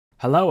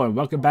Hello and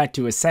welcome back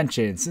to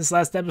Ascension. Since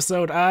last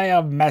episode, I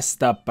have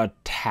messed up a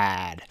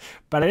tad.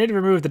 But I did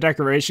remove the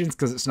decorations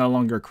because it's no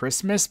longer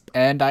Christmas,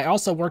 and I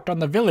also worked on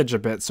the village a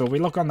bit. So if we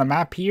look on the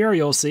map here,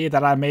 you'll see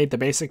that I made the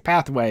basic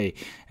pathway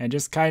and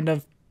just kind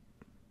of...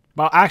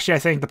 Well, actually, I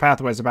think the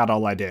pathway is about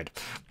all I did.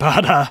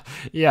 But,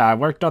 yeah, I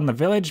worked on the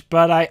village,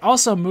 but I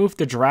also moved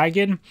the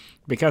dragon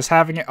because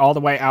having it all the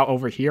way out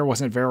over here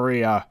wasn't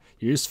very,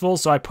 useful.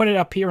 So I put it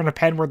up here in a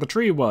pen where the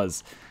tree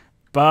was.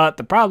 But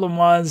the problem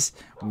was,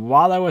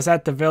 while I was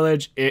at the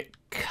village, it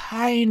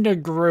kinda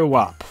grew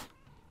up.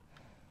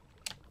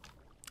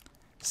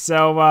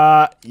 So,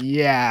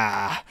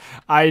 yeah.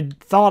 I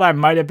thought I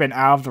might have been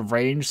out of the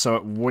range so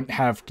it wouldn't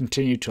have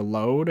continued to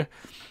load.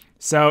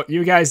 So,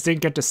 you guys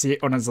didn't get to see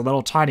it when it was a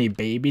little tiny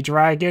baby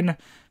dragon.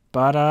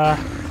 But,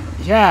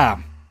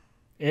 yeah.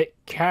 It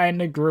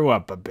kinda grew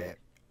up a bit.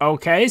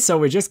 Okay, so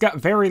we just got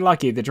very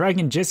lucky. The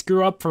dragon just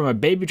grew up from a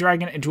baby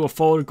dragon into a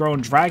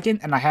full-grown dragon,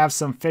 and I have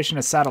some fish in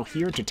a saddle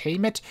here to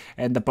tame it,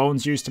 and the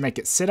bones used to make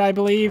it sit, I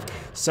believe.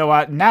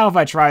 So, now if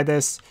I try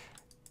this,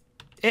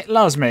 it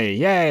loves me,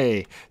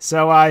 yay!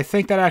 So, I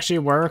think that actually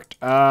worked.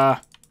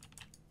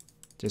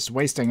 Just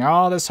wasting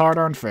all this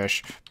hard-earned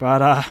fish.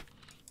 But,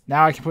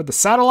 now I can put the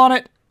saddle on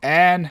it,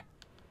 and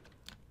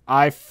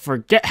I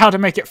forget how to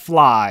make it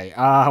fly.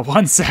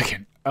 1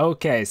 second.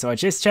 Okay, so I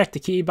just checked the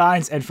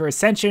keybinds, and for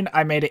Ascension,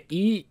 I made it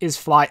E is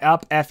fly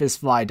up, F is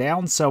fly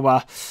down,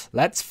 so,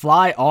 let's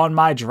fly on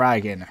my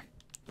dragon.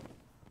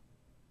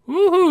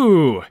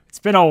 Woohoo! It's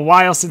been a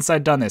while since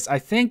I've done this. I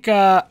think,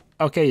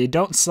 okay, you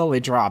don't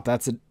slowly drop.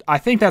 I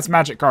think that's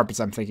magic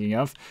carpets I'm thinking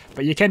of,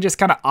 but you can just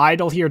kind of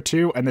idle here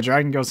too, and the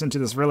dragon goes into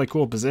this really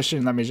cool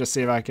position. Let me just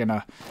see if I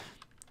can,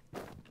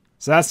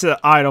 So that's the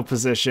idle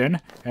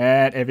position,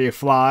 and if you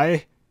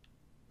fly...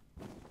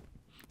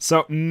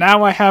 So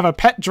now I have a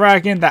pet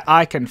dragon that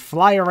I can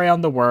fly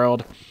around the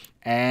world,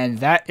 and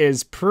that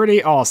is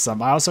pretty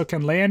awesome. I also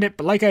can land it,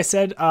 but like I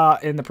said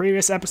in the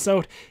previous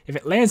episode, if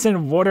it lands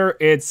in water,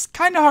 it's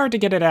kind of hard to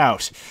get it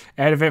out.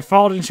 And if it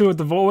falls into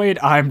the void,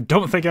 I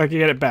don't think I can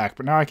get it back.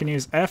 But now I can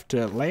use F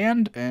to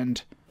land,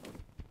 and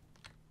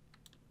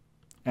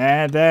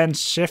then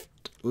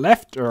shift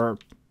left, or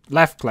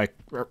left click,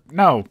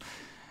 no,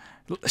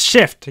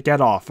 shift to get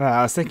off.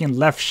 I was thinking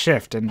left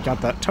shift and got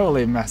that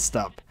totally messed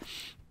up.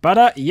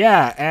 But,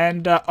 yeah,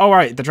 and,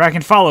 alright, the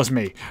dragon follows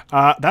me.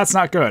 That's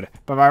not good.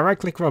 But if I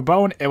right-click for a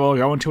bone, it will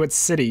go into its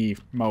city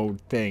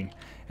mode thing.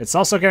 It's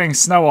also getting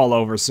snow all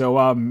over, so,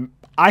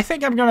 I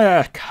think I'm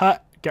gonna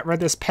get rid of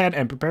this pen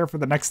and prepare for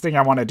the next thing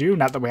I want to do,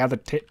 now that we have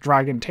the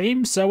dragon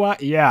tamed, so,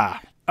 yeah.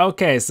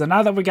 Okay, so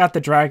now that we got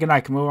the dragon, I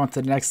can move on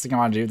to the next thing I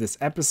want to do this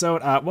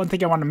episode. One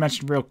thing I want to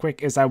mention real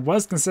quick is I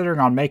was considering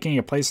on making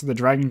a place for the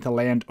dragon to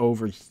land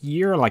over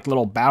here, like a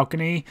little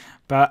balcony.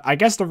 But I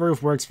guess the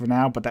roof works for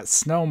now, but that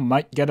snow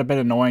might get a bit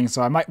annoying,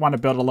 so I might want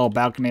to build a little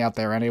balcony out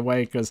there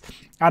anyway, because,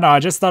 I don't know, I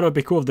just thought it would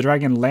be cool if the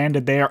dragon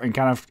landed there and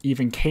kind of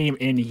even came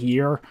in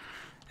here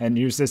and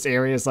use this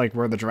area as like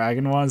where the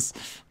dragon was.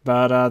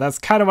 But that's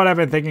kind of what I've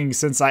been thinking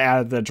since I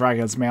added the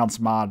Dragon's Mounts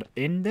mod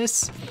in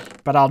this.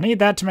 But I'll need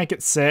that to make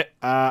it sit.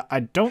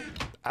 I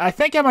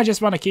think I might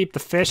just want to keep the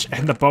fish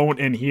and the bone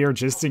in here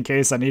just in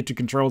case I need to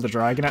control the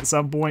dragon at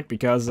some point,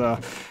 because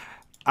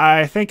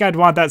I think I'd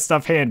want that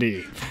stuff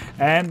handy.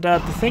 And the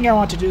thing I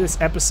want to do this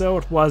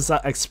episode was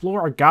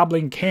explore a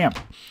goblin camp.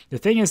 The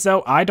thing is,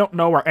 though, I don't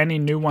know where any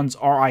new ones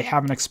are I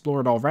haven't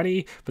explored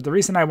already, but the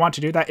reason I want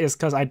to do that is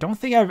because I don't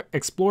think I've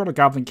explored a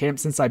goblin camp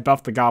since I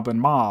buffed the goblin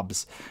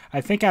mobs.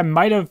 I think I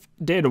might have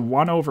did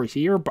one over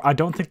here, but I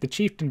don't think the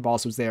chieftain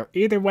boss was there.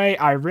 Either way,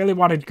 I really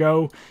wanted to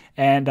go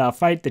and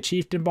fight the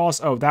chieftain boss.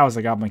 Oh, that was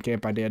a goblin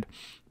camp I did.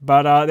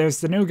 But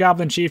there's the new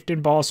Goblin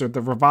Chieftain boss, or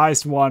the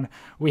revised one.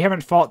 We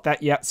haven't fought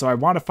that yet, so I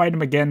want to fight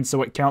him again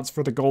so it counts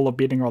for the goal of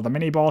beating all the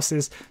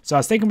mini-bosses. So I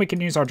was thinking we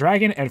can use our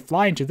dragon and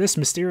fly into this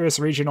mysterious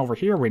region over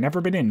here we've never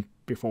been in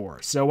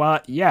before. So,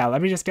 yeah,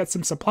 let me just get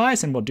some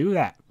supplies and we'll do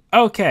that.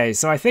 Okay,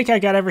 so I think I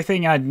got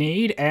everything I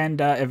need, and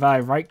if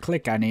I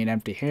right-click, I need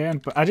empty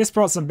hand. But I just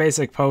brought some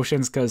basic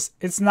potions because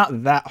it's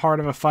not that hard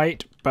of a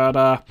fight,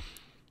 but,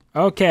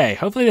 okay,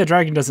 hopefully the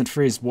dragon doesn't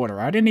freeze water.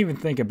 I didn't even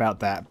think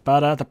about that.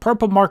 But the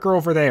purple marker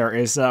over there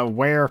is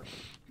where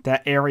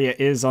that area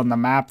is on the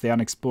map, the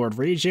unexplored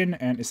region.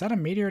 And is that a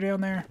meteor down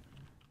there?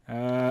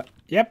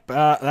 Yep,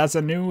 that's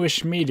a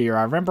newish meteor.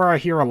 I remember I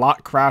hear a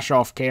lot crash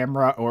off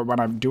camera, or when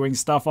I'm doing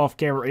stuff off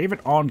camera, or even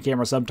on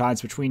camera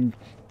sometimes between,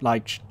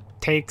 like,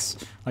 takes,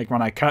 like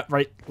when I cut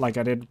right like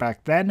I did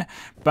back then.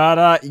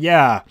 But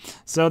yeah,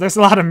 so there's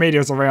a lot of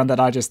meteors around that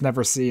I just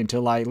never see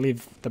until I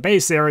leave the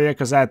base area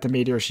because I had the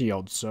meteor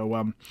shield.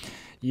 So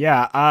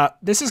yeah,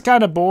 this is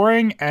kind of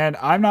boring and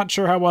I'm not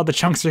sure how well the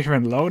chunks are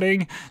even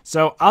loading,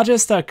 so I'll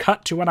just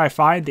cut to when I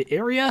find the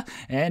area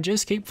and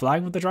just keep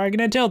flying with the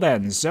dragon until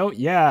then. So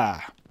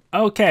yeah.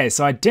 Okay,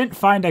 so I didn't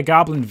find a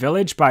goblin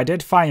village, but I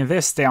did find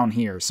this down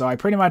here. So I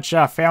pretty much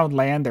found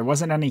land. There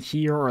wasn't any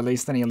here, or at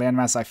least any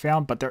landmass I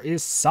found, but there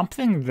is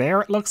something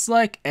there, it looks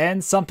like,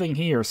 and something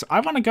here. So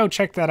I want to go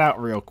check that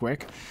out real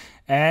quick.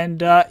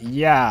 And,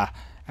 yeah.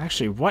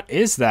 Actually, what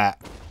is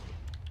that?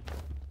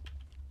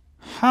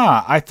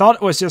 Huh, I thought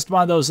it was just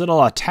one of those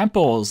little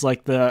temples,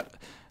 like the,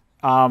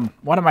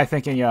 what am I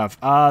thinking of?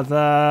 On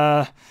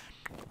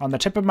the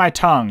tip of my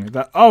tongue,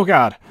 oh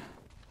god.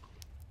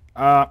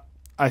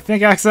 I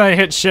think I accidentally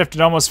hit shift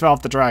and almost fell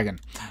off the dragon.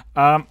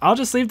 I'll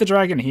just leave the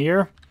dragon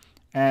here.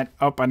 And,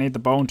 oh, I need the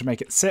bone to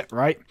make it sit,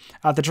 right?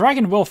 The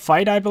dragon will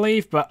fight, I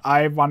believe, but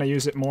I want to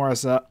use it more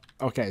as a...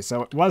 Okay,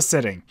 so it was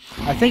sitting.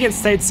 I think it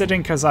stayed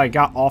sitting because I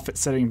got off it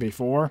sitting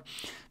before.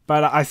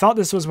 But I thought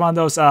this was one of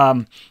those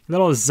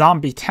little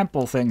zombie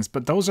temple things,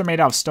 but those are made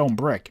out of stone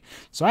brick.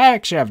 So I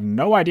actually have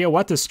no idea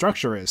what this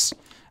structure is.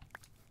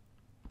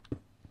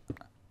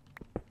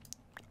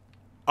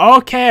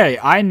 Okay,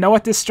 I know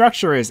what this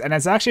structure is, and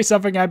it's actually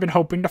something I've been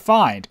hoping to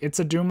find. It's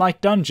a Doom-like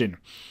dungeon.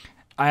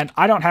 And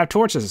I don't have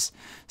torches.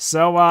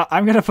 So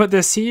I'm going to put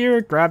this here,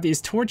 grab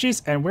these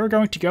torches, and we're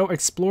going to go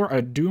explore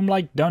a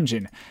Doom-like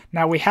dungeon.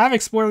 Now, we have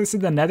explored this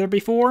in the Nether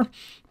before,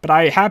 but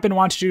I have been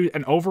wanting to do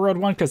an overworld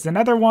one, because the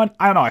Nether one,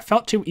 I don't know, I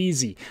felt too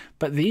easy.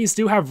 But these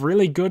do have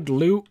really good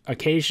loot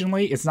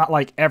occasionally. It's not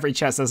like every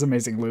chest has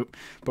amazing loot,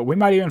 but we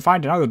might even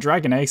find another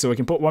dragon egg so we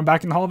can put one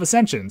back in the Hall of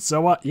Ascension.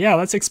 So yeah,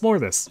 let's explore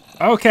this.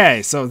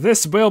 Okay, so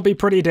this will be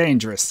pretty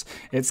dangerous.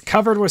 It's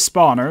covered with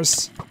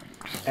spawners.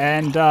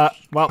 And,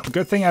 well,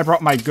 good thing I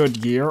brought my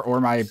good gear, or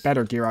my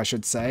better gear, I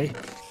should say.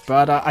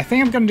 But I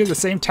think I'm going to do the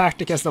same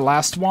tactic as the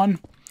last one,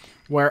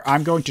 where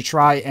I'm going to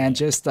try and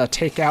just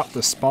take out the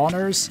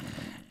spawners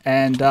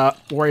and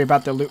worry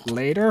about the loot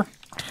later.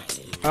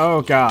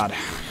 Oh, God.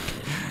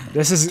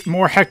 This is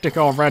more hectic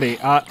already.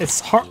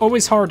 It's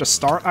always hard to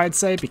start, I'd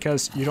say,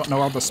 because you don't know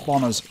where the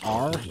spawners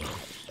are.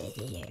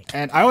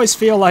 And I always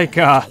feel like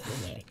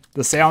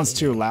the sound's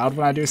too loud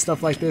when I do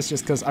stuff like this,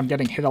 just because I'm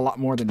getting hit a lot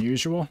more than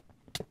usual.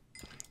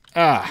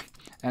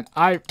 And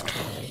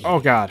oh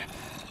god,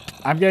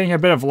 I'm getting a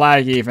bit of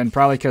lag even,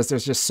 probably because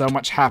there's just so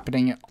much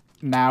happening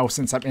now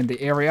since I'm in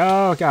the area.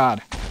 Oh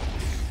god.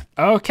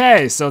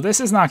 Okay, so this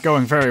is not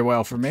going very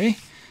well for me.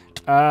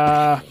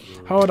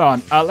 Hold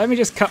on, let me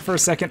just cut for a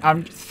second.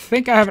 I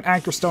think I have an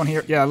anchor stone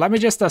here. Yeah, let me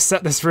just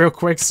set this real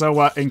quick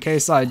so in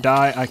case I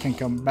die, I can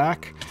come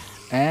back.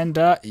 And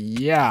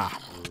yeah.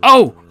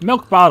 Oh,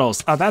 milk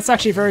bottles. That's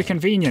actually very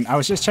convenient. I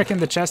was just checking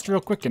the chest real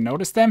quick and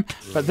noticed them,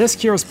 but this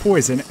cures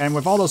poison, and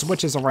with all those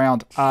witches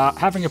around,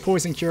 having a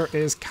poison cure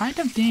is kind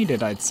of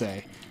needed, I'd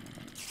say.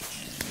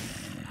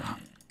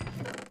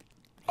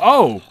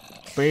 Oh,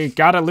 we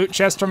got a loot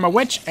chest from a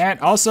witch, and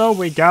also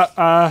we got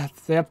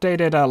the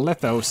updated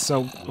lithos,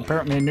 so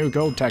apparently a new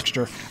gold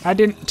texture. I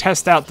didn't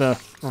test out the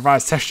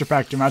revised texture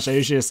pack too much. I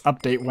usually just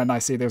update when I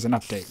see there's an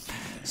update.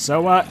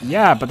 So,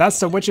 yeah, but that's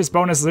the witch's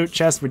bonus loot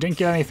chest. We didn't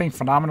get anything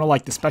phenomenal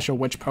like the special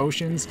witch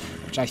potions,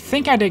 which I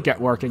think I did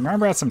get working.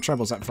 Remember, I had some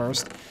troubles at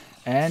first.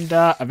 And,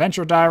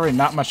 Adventure Diary,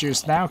 not much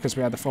use now because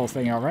we had the full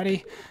thing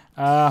already.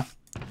 I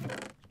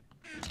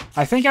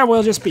think I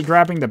will just be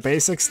grabbing the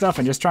basic stuff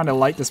and just trying to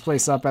light this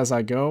place up as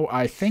I go.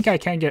 I think I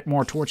can get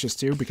more torches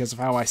too because of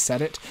how I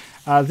set it.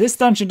 This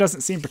dungeon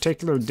doesn't seem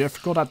particularly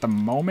difficult at the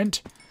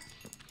moment.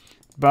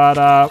 But,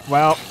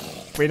 well,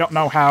 we don't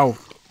know how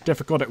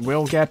difficult it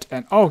will get,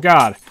 and oh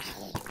god,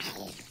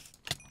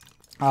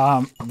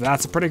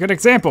 that's a pretty good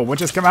example, which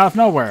has come out of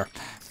nowhere.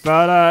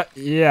 But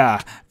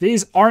yeah,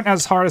 these aren't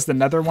as hard as the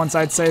Nether ones,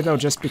 I'd say, though,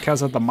 just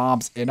because of the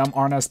mobs in them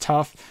aren't as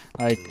tough.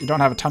 Like, you don't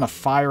have a ton of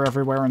fire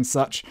everywhere and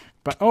such,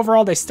 but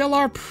overall they still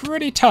are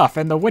pretty tough,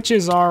 and the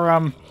witches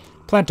are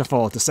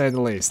plentiful, to say the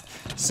least.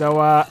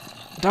 So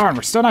darn,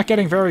 we're still not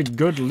getting very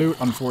good loot,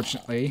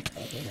 unfortunately,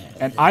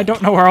 and I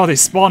don't know where all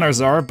these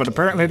spawners are, but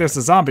apparently there's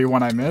a zombie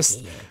one I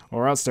missed,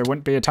 or else there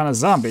wouldn't be a ton of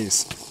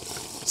zombies.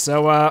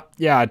 So,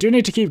 yeah, I do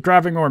need to keep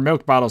grabbing more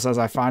milk bottles as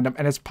I find them,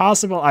 and it's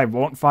possible I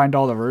won't find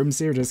all the rooms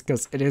here just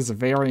because it is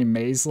very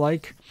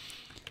maze-like.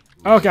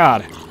 Oh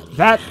god,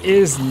 that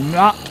is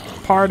not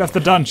part of the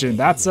dungeon.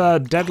 That's a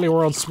Deadly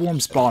World Swarm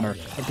spawner,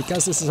 but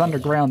because this is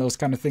underground, those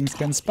kind of things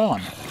can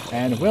spawn,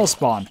 and will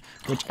spawn,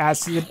 which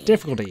adds to the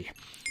difficulty.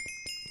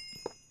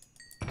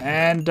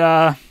 And,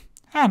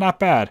 not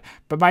bad.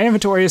 But my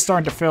inventory is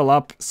starting to fill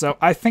up, so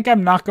I think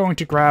I'm not going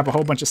to grab a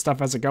whole bunch of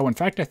stuff as I go. In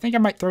fact, I think I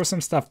might throw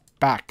some stuff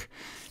back,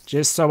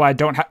 just so I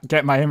don't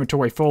get my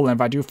inventory full, and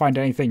if I do find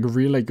anything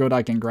really good,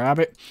 I can grab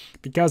it.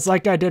 Because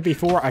like I did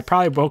before, I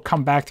probably will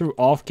come back through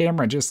off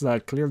camera and just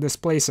clear this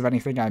place of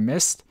anything I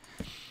missed.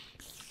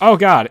 Oh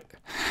god.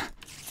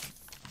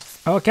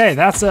 Okay,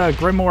 that's a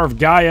Grimoire of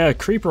Gaia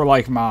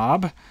creeper-like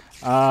mob.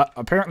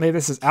 Apparently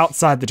this is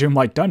outside the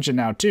Doom-like dungeon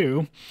now,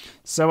 too.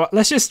 So,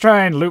 let's just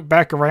try and loop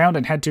back around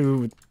and head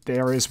to the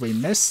areas we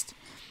missed.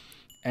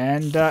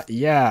 And,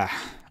 yeah.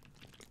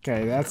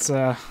 Okay, that's,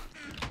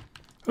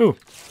 ooh,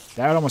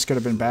 that almost could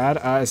have been bad.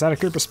 Is that a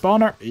creeper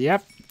spawner?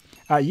 Yep.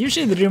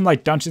 Usually the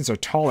Doom-like dungeons are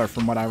taller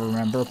from what I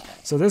remember.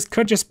 So this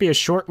could just be a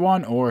short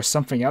one, or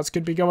something else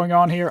could be going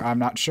on here. I'm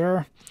not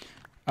sure.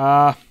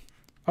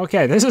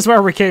 Okay, this is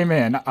where we came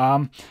in.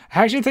 I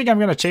actually think I'm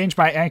going to change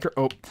my anchor.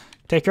 Oh,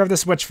 take care of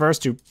this witch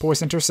first who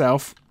poisoned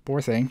herself.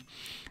 Poor thing.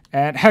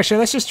 And actually,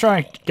 let's just try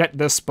and get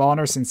this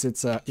spawner since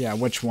it's a, yeah,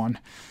 witch one.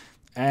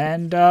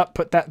 And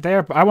put that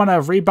there. But I want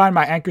to rebind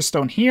my anchor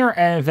stone here,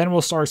 and then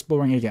we'll start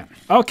exploring again.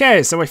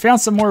 Okay, so we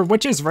found some more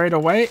witches right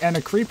away, and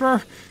a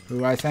creeper,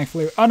 who I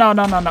thankfully... Oh, no,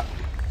 no, no, no.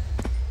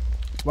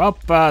 Well,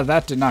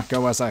 that did not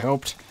go as I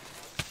hoped.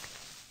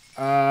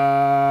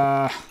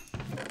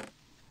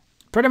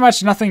 Pretty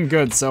much nothing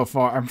good so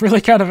far. I'm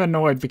really kind of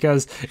annoyed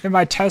because in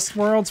my test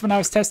worlds when I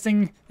was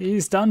testing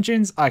these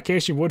dungeons, I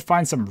occasionally would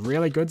find some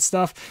really good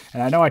stuff.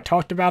 And I know I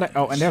talked about it.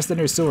 Oh, and there's the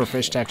new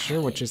silverfish texture,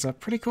 which is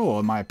pretty cool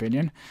in my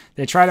opinion.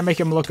 They try to make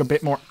them look a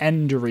bit more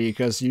endery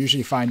because you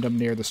usually find them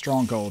near the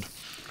stronghold.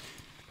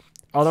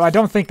 Although I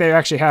don't think they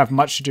actually have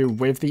much to do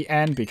with the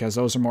end because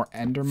those are more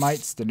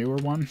endermites, the newer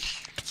one.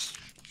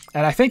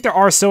 And I think there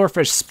are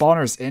silverfish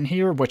spawners in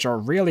here, which are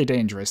really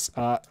dangerous.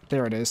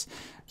 There it is.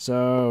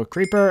 So,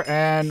 creeper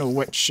and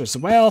witch as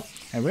well.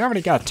 And we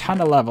already got a ton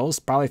of levels,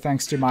 probably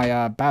thanks to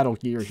my battle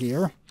gear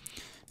here.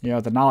 You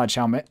know, the knowledge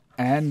helmet.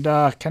 And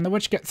can the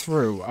witch get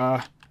through?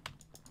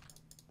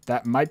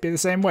 That might be the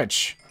same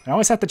witch. I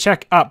always have to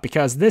check up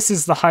because this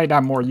is the height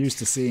I'm more used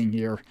to seeing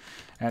here.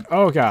 And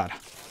oh god.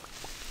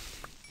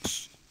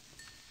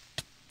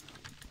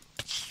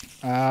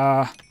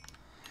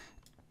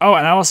 Oh,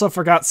 and I also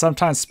forgot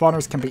sometimes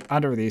spawners can be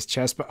under these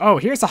chests. But oh,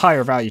 here's a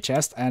higher value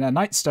chest and a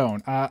night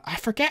stone. I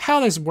forget how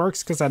this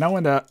works because I know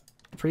in the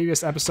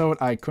previous episode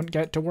I couldn't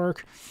get it to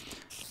work.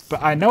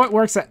 But I know it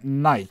works at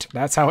night.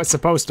 That's how it's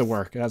supposed to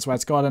work. That's why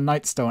it's called a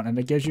night stone, and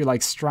it gives you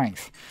like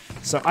strength.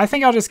 So I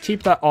think I'll just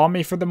keep that on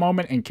me for the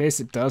moment in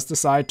case it does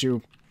decide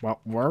to, well,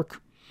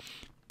 work.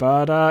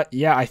 But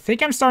yeah, I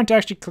think I'm starting to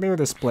actually clear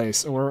this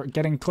place, or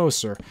getting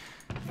closer.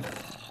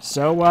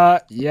 So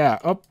yeah,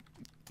 oh.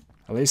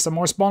 At least some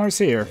more spawners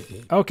here.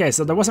 Okay,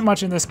 so there wasn't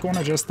much in this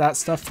corner, just that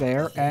stuff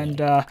there. And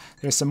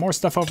there's some more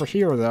stuff over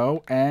here,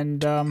 though.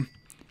 And,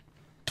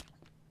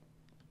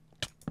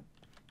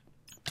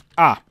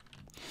 I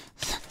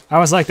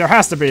was like, there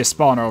has to be a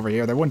spawner over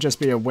here. There wouldn't just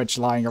be a witch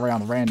lying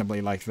around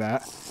randomly like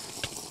that.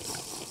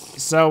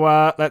 So,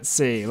 let's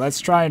see. Let's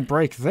try and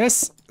break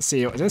this.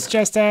 See what this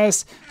chest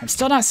has. I'm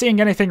still not seeing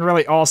anything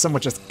really awesome,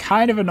 which is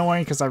kind of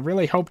annoying because I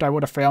really hoped I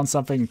would have found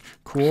something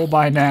cool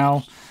by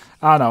now.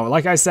 I don't know,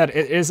 like I said,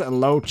 it is a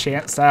low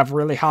chance to have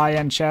really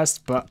high-end chests,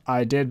 but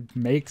I did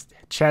make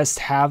chests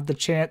have the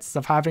chance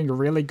of having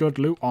really good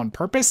loot on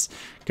purpose,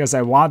 because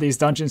I want these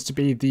dungeons to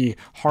be the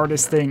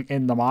hardest thing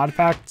in the mod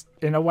pack,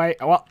 in a way.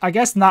 Well, I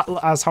guess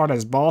not as hard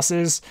as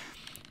bosses,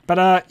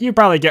 but you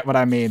probably get what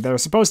I mean. They're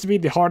supposed to be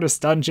the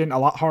hardest dungeon, a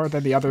lot harder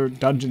than the other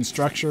dungeon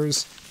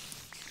structures.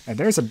 And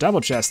there's a double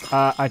chest.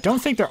 I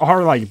don't think there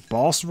are, like,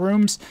 boss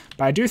rooms,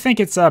 but I do think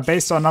it's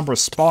based on number of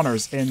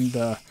spawners in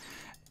the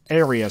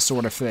area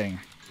sort of thing.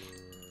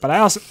 But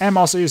I am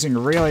also using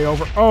really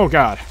oh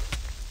god.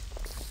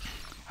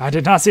 I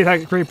did not see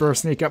that creeper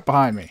sneak up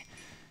behind me.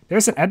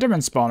 There's an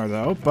enderman spawner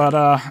though, but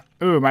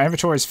ooh, my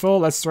inventory is full.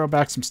 Let's throw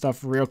back some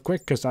stuff real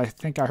quick because I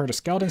think I heard a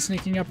skeleton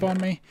sneaking up on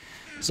me.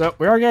 So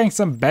we are getting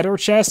some better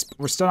chests, but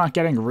we're still not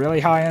getting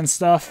really high-end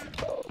stuff.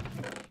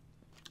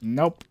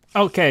 Nope.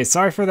 Okay,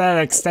 sorry for that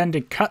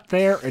extended cut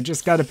there. It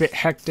just got a bit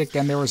hectic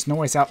and there was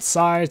noise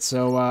outside,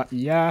 so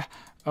yeah.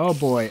 Oh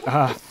boy.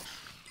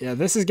 Yeah,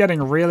 this is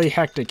getting really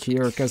hectic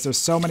here because there's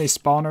so many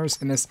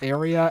spawners in this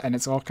area and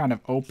it's all kind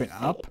of open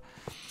up.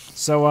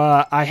 So,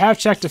 I have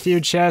checked a few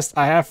chests,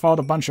 I have fought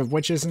a bunch of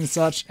witches and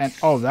such, and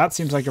oh, that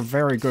seems like a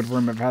very good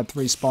room. I've had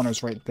 3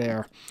 spawners right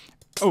there.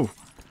 Oh.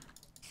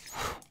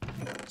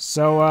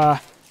 So,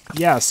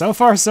 yeah, so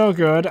far so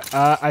good.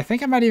 I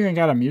think I might even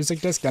got a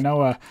music disc. I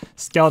know a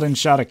skeleton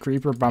shot a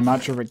creeper, but I'm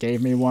not sure if it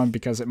gave me one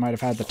because it might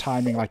have had the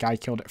timing like I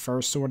killed it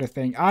first sort of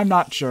thing. I'm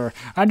not sure.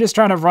 I'm just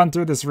trying to run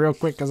through this real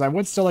quick because I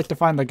would still like to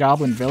find the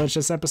Goblin Village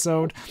this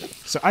episode.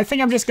 So I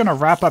think I'm just going to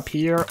wrap up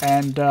here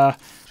and, or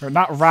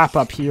not wrap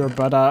up here,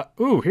 but,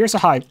 ooh, here's a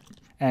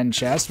high-end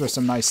chest with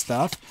some nice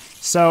stuff.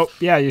 So,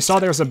 yeah, you saw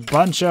there's a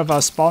bunch of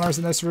spawners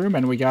in this room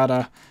and we got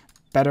a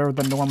better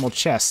than normal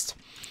chest.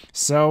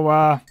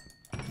 So,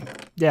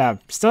 yeah,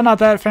 still not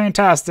that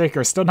fantastic,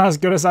 or still not as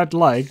good as I'd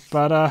like,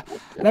 but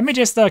let me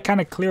just kind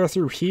of clear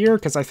through here,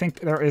 because I think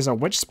there is a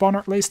witch spawner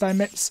at least I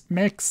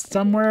mixed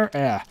somewhere.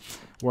 Yeah,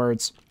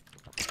 words.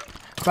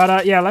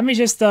 But yeah, let me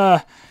just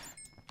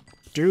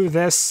do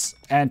this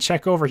and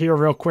check over here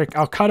real quick.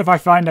 I'll cut if I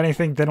find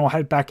anything, then we'll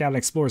head back out and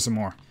explore some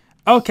more.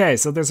 Okay,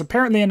 so there's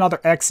apparently another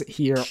exit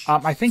here.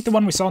 I think the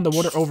one we saw in the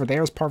water over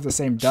there is part of the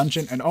same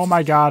dungeon, and oh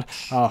my god,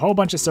 a whole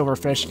bunch of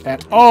silverfish,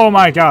 and oh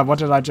my god, what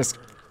did I just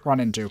run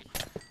into?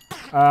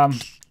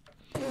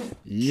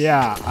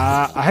 Yeah,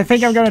 I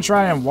think I'm gonna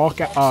try and walk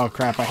out. Oh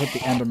crap, I hit the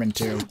enderman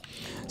too.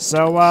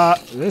 So,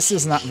 this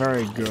is not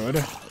very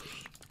good.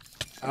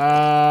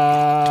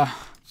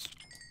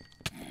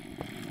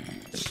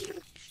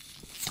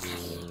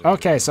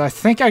 Okay, so I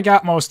think I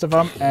got most of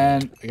them,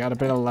 and I got a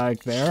bit of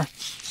lag there.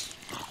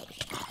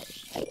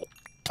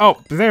 Oh,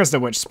 there's the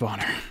witch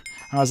spawner.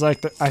 I was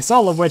like, I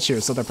saw the witch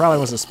here, so there probably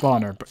was a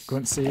spawner, but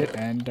couldn't see it,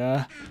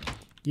 and,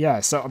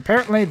 yeah, so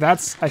apparently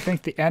that's, I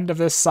think, the end of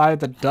this side of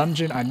the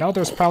dungeon. I know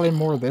there's probably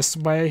more this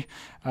way,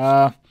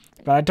 but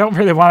I don't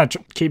really want to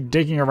keep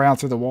digging around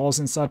through the walls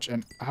and such,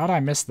 and how did I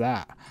miss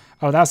that?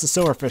 Oh, that's the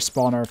silverfish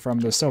spawner from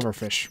the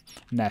silverfish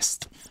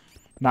nest.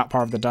 Not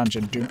part of the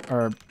dungeon.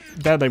 Or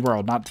Deadly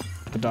World, not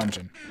the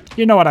dungeon.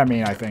 You know what I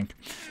mean, I think.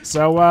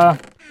 So, I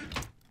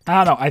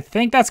don't know. I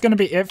think that's going to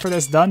be it for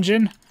this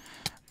dungeon.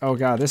 Oh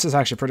god, this is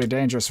actually pretty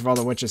dangerous with all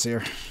the witches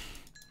here.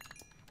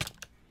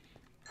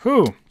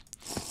 Whew.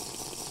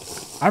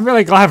 I'm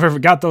really glad we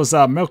got those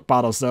milk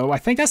bottles, though. I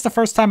think that's the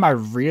first time I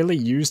really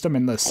used them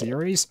in the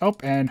series. Oh,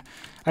 and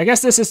I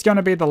guess this is going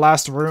to be the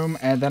last room,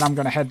 and then I'm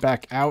going to head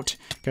back out,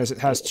 because it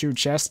has 2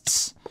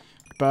 chests.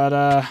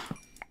 But,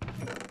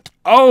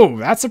 oh,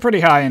 that's a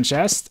pretty high-end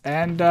chest,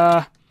 and,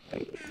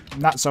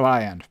 not so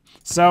high-end.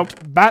 So,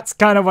 that's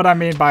kind of what I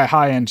mean by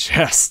high-end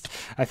chest.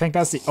 I think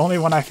that's the only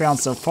one I found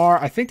so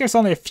far. I think there's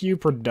only a few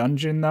per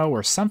dungeon, though,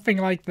 or something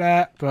like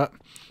that, but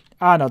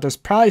I don't know. There's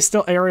probably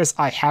still areas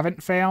I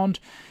haven't found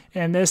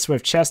in this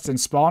with chests and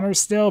spawners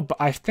still, but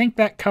I think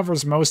that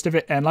covers most of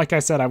it. And like I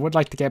said, I would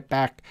like to get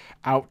back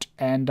out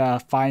and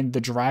find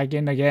the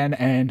dragon again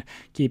and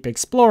keep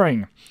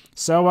exploring.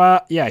 So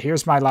yeah,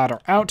 here's my ladder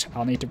out.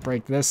 I'll need to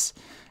break this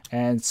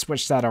and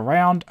switch that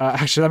around.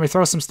 Actually, let me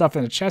throw some stuff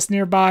in a chest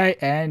nearby,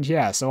 and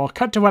yeah, so I'll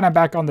cut to when I'm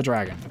back on the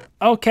dragon.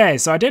 Okay,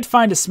 so I did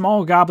find a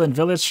small goblin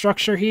village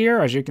structure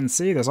here. As you can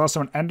see, there's also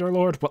an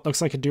enderlord, what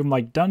looks like a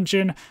doom-like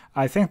dungeon.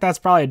 I think that's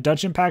probably a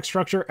dungeon pack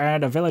structure,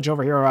 and a village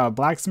over here, a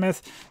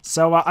blacksmith.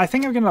 So I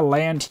think I'm gonna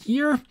land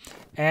here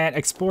and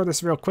explore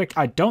this real quick.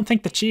 I don't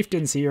think the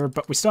chieftain's here,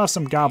 but we still have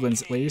some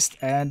goblins at least,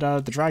 and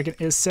the dragon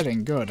is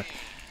sitting good.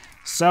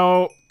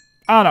 So,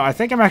 I don't know, I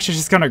think I'm actually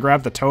just gonna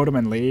grab the totem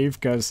and leave,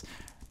 because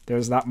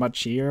there's not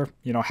much here.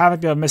 You know, having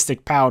the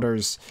mystic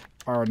powders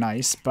are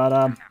nice, but,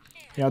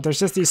 you know, there's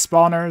just these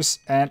spawners,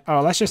 and,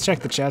 oh, let's just check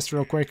the chest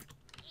real quick.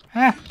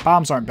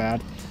 Bombs aren't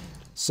bad.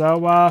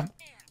 So,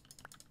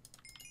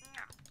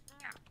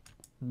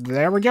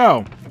 there we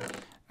go.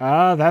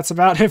 That's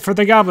about it for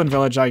the goblin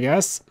village, I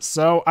guess.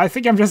 So, I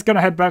think I'm just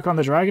gonna head back on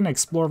the dragon and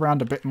explore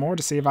around a bit more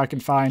to see if I can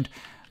find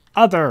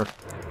other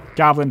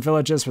goblin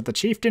villages with the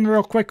chieftain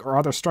real quick, or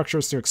other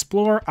structures to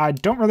explore. I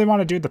don't really want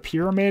to do the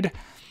pyramid,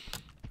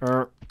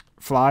 or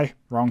fly,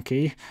 wrong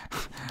key.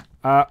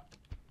 Why'd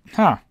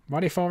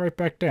he fall right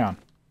back down?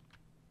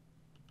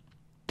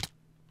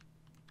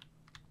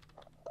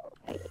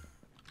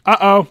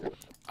 Uh-oh.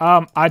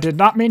 I did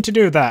not mean to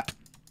do that.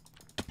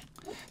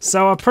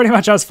 So, pretty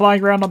much I was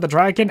flying around on the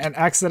dragon and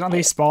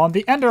accidentally spawned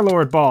the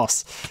Enderlord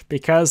boss,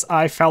 because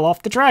I fell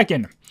off the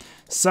dragon.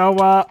 So,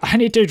 I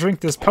need to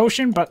drink this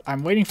potion, but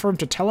I'm waiting for him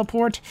to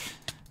teleport.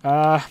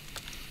 Crap.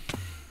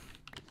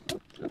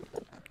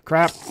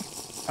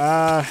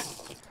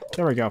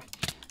 There we go.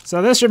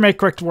 So this should make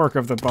quick work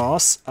of the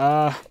boss.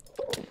 I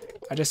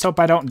just hope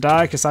I don't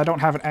die, because I don't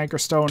have an anchor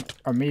stone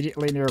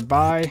immediately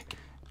nearby.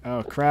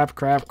 Oh, crap,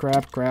 crap,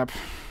 crap, crap.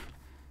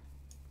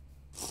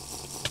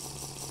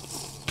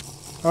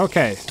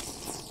 Okay.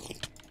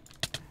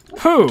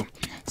 Whew.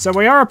 So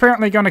we are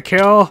apparently going to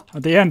kill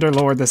the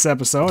Enderlord this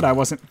episode. I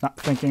wasn't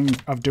thinking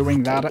of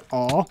doing that at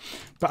all.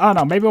 But I don't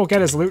know, maybe we'll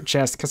get his loot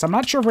chest, because I'm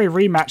not sure if we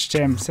rematched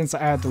him since I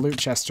had the loot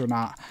chest or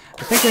not.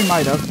 I think we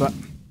might have, but...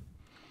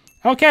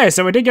 Okay,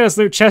 so we did get his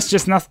loot chest,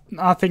 just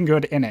nothing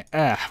good in it.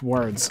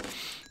 Words.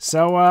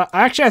 So,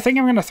 actually, I think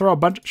I'm going to throw a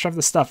bunch of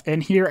the stuff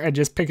in here and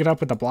just pick it up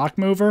with the block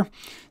mover.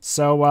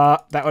 So,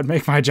 that would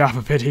make my job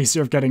a bit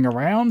easier of getting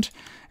around.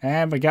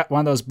 And we got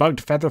one of those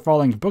bugged feather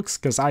falling books,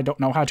 because I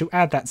don't know how to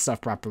add that stuff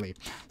properly.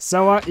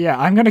 So, yeah,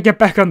 I'm going to get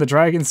back on the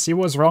dragon, see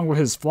what's wrong with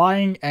his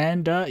flying,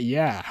 and,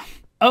 yeah.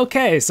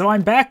 Okay, so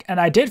I'm back, and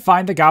I did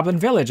find the Goblin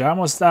Village. I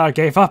almost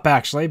gave up,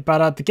 actually,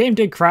 but the game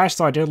did crash,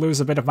 so I did lose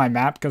a bit of my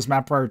map, because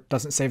Mapware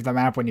doesn't save the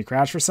map when you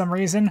crash for some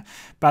reason.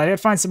 But I did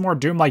find some more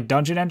Doom-like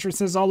dungeon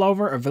entrances all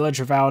over, a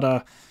village without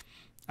a,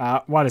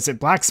 what is it,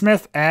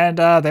 blacksmith, and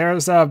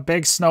there's a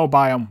big snow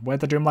biome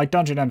with a Doom-like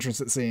dungeon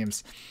entrance, it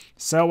seems.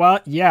 So,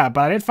 yeah,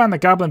 but I did find the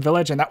Goblin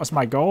Village, and that was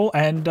my goal,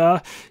 and,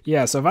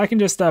 yeah, so if I can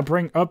just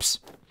bring, oops...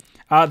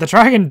 the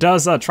dragon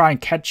does try and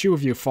catch you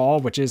if you fall,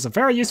 which is a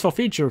very useful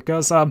feature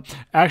because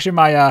actually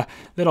my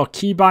little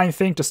keybind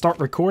thing to start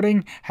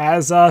recording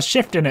has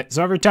shift in it.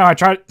 So every time I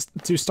try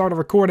to start a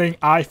recording,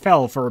 I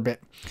fell for a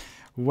bit,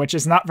 which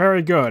is not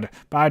very good.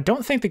 But I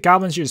don't think the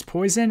goblins use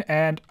poison,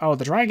 and oh,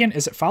 the dragon,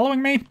 is it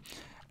following me?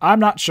 I'm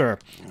not sure.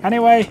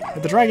 Anyway,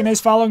 if the dragon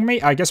is following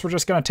me, I guess we're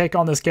just going to take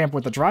on this camp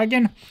with the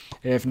dragon.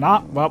 If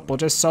not, well, we'll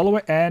just solo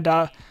it, and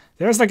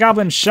there's the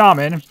Goblin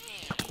Shaman,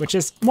 which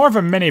is more of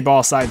a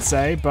mini-boss, I'd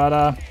say,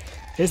 but,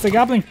 is the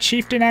Goblin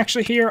Chieftain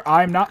actually here?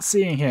 I'm not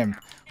seeing him,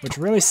 which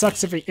really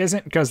sucks if he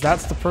isn't, because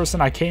that's the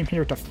person I came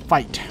here to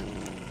fight.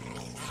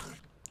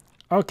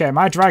 Okay,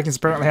 my dragon's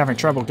apparently having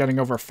trouble getting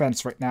over a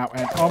fence right now,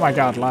 and oh my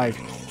god, lag.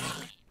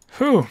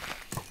 Whew.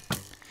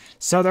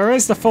 So there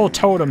is the full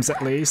totems,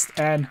 at least,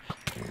 and...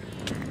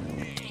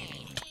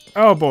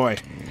 oh boy.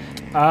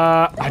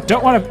 I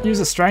don't want to use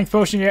a strength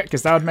potion yet,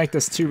 because that would make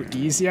this too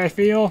easy, I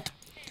feel.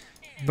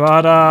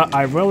 But,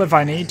 I will if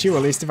I need to,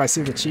 at least if I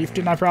see the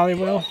chieftain, I probably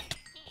will.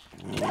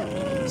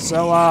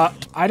 So,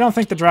 I don't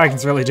think the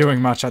dragon's really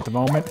doing much at the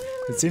moment.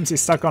 It seems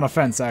he's stuck on a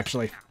fence,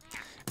 actually.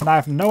 And I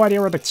have no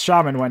idea where the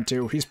shaman went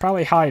to. He's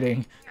probably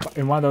hiding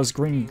in one of those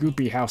green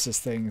goopy houses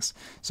things.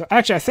 So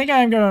actually, I think I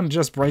am going to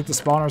just break the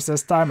spawners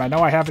this time. I know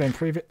I have it in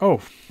previous...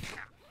 Oh.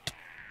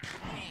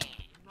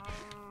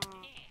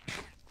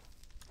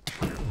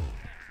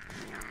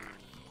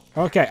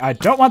 Okay, I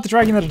don't want the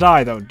dragon to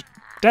die, though.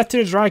 Death to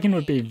the dragon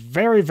would be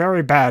very,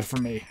 very bad for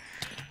me.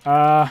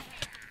 So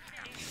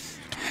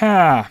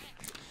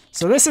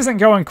this isn't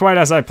going quite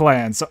as I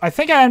planned. So I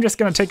think I am just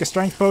going to take a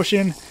strength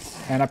potion.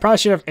 And I probably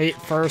should have ate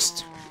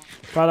first.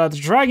 But the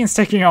dragon's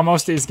taking on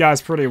most of these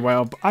guys pretty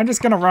well. But I'm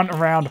just going to run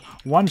around,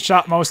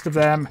 one-shot most of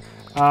them.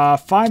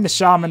 Find the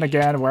shaman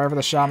again, wherever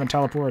the shaman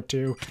teleported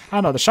to. I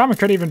don't know, the shaman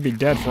could even be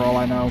dead for all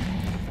I know.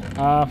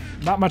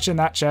 Not much in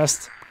that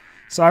chest.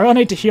 So I really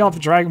need to heal up the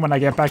dragon when I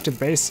get back to the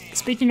base.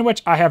 Speaking of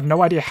which, I have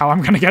no idea how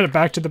I'm going to get it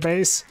back to the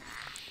base.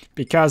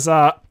 Because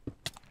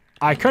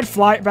I could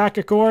fly it back,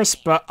 of course,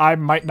 but I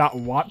might not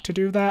want to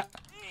do that.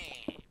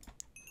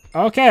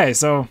 Okay,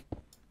 so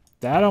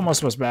that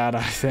almost was bad,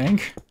 I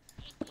think.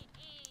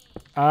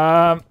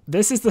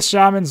 This is the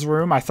shaman's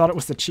room. I thought it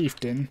was the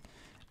chieftain.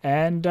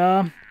 And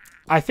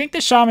I think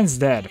the shaman's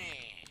dead.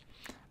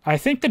 I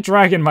think the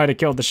dragon might have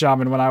killed the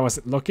shaman when I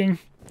wasn't looking.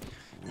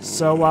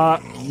 So,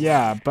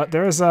 yeah, but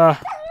there's a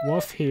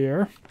wolf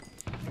here.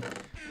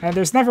 And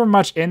there's never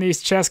much in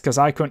these chests because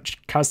I couldn't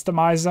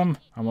customize them.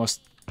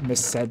 Almost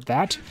missaid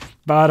that.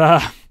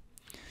 But,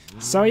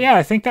 so yeah,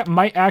 I think that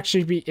might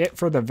actually be it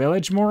for the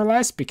village, more or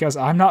less, because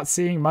I'm not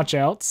seeing much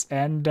else.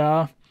 And,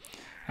 I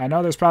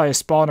know there's probably a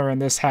spawner in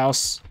this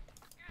house.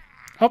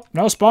 Oh,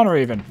 no spawner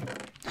even.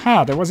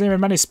 Huh, there wasn't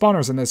even many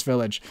spawners in this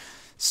village.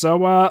 So,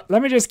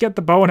 let me just get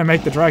the bow and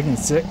make the dragon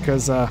sit,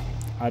 because,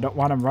 I don't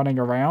want him running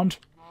around.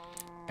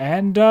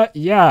 And,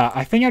 yeah,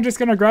 I think I'm just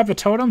gonna grab the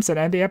totems and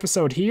end the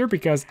episode here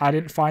because I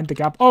didn't find the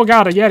gap. Oh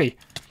god, a Yeti!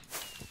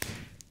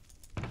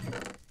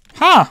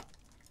 Huh!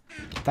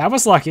 That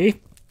was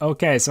lucky.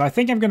 Okay, so I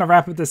think I'm gonna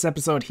wrap up this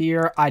episode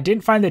here. I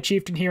didn't find the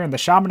chieftain here, and the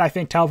shaman, I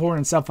think, teleported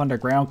himself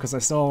underground because I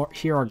still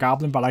hear a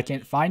goblin, but I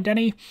can't find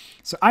any.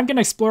 So I'm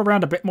gonna explore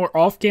around a bit more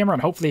off-camera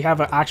and hopefully have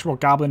an actual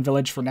goblin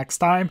village for next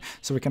time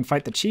so we can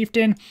fight the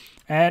chieftain.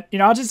 And, you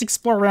know, I'll just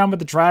explore around with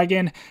the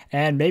dragon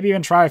and maybe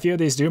even try a few of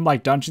these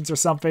Doom-like dungeons or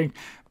something.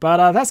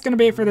 But that's going to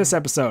be it for this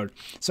episode.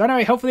 So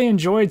anyway, hopefully you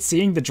enjoyed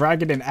seeing the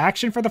dragon in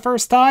action for the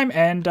first time.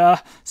 And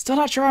still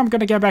not sure how I'm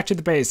going to get back to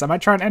the base. I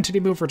might try an entity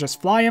move or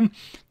just fly him.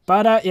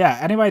 But yeah,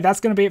 anyway,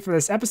 that's going to be it for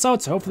this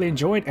episode. So hopefully you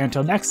enjoyed. And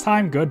until next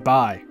time,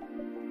 goodbye.